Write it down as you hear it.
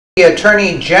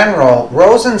Attorney General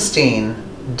Rosenstein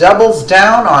doubles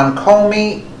down on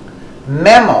Comey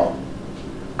memo.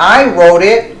 I wrote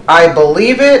it, I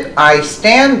believe it, I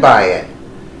stand by it.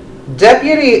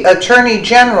 Deputy Attorney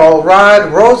General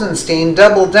Rod Rosenstein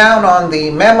doubled down on the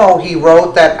memo he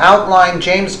wrote that outlined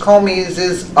James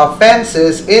Comey's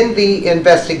offenses in the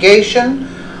investigation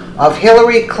of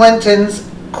Hillary Clinton's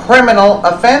criminal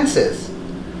offenses.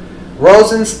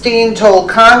 Rosenstein told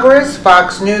Congress,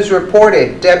 Fox News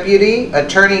reported, Deputy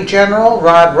Attorney General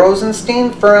Rod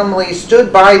Rosenstein firmly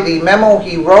stood by the memo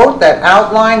he wrote that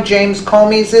outlined James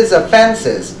Comey's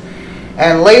offenses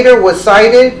and later was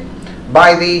cited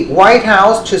by the White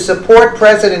House to support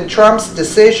President Trump's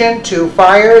decision to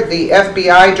fire the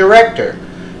FBI director.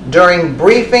 During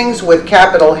briefings with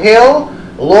Capitol Hill,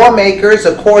 lawmakers,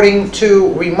 according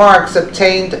to remarks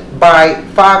obtained by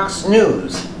Fox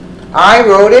News. I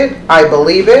wrote it, I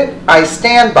believe it, I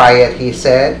stand by it, he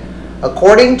said.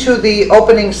 According to the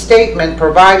opening statement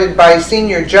provided by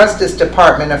senior Justice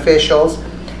Department officials,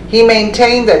 he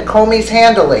maintained that Comey's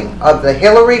handling of the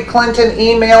Hillary Clinton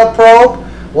email probe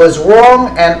was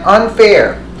wrong and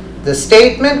unfair. The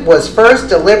statement was first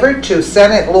delivered to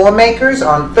Senate lawmakers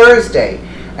on Thursday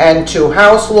and to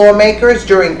House lawmakers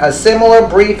during a similar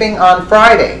briefing on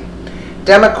Friday.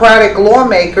 Democratic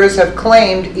lawmakers have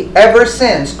claimed ever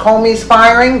since Comey's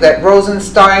firing that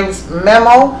Rosenstein's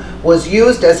memo was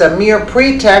used as a mere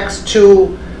pretext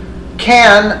to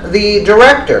can the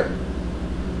director.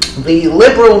 The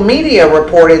liberal media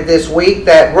reported this week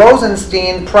that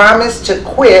Rosenstein promised to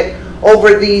quit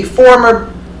over the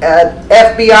former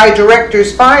FBI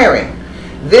director's firing.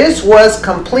 This was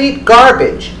complete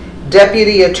garbage,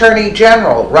 Deputy Attorney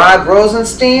General Rod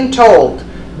Rosenstein told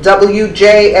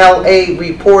WJLA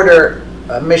reporter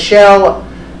Michelle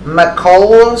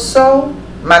Macaluso.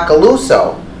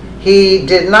 He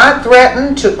did not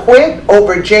threaten to quit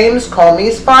over James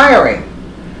Comey's firing.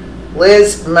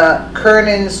 Liz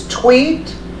McKernan's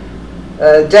tweet,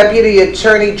 Deputy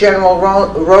Attorney General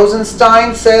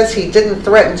Rosenstein says he didn't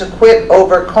threaten to quit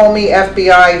over Comey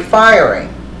FBI firing.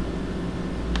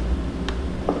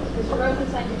 Mr.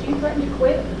 Rosenstein, did you threaten to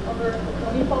quit over the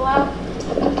Comey fallout?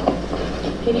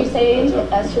 Can you say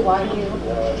as to why you...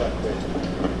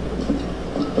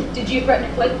 Did you threaten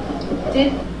to quit?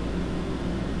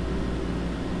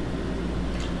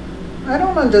 I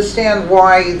don't understand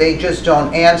why they just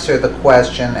don't answer the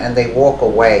question and they walk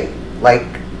away. Like,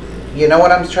 you know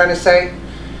what I'm trying to say?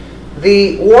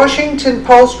 The Washington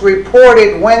Post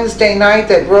reported Wednesday night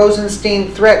that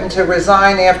Rosenstein threatened to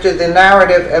resign after the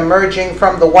narrative emerging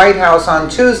from the White House on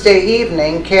Tuesday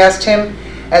evening cast him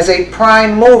as a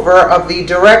prime mover of the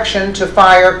direction to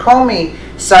fire Comey,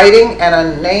 citing an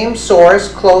unnamed source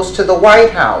close to the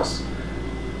White House.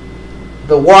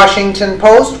 The Washington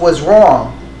Post was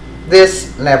wrong.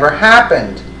 This never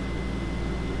happened.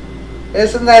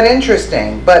 Isn't that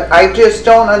interesting? But I just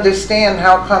don't understand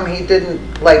how come he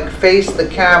didn't, like, face the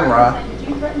camera. Did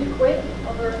you threaten to quit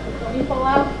over the Comey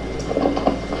fallout?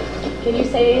 Can you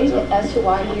say as to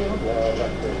why you...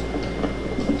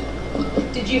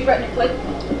 Did you threaten to quit?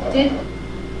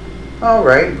 All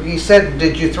right. He said,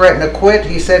 did you threaten to quit?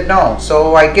 He said no.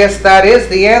 So I guess that is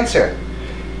the answer.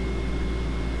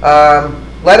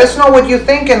 Let us know what you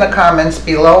think in the comments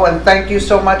below, and thank you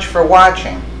so much for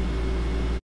watching.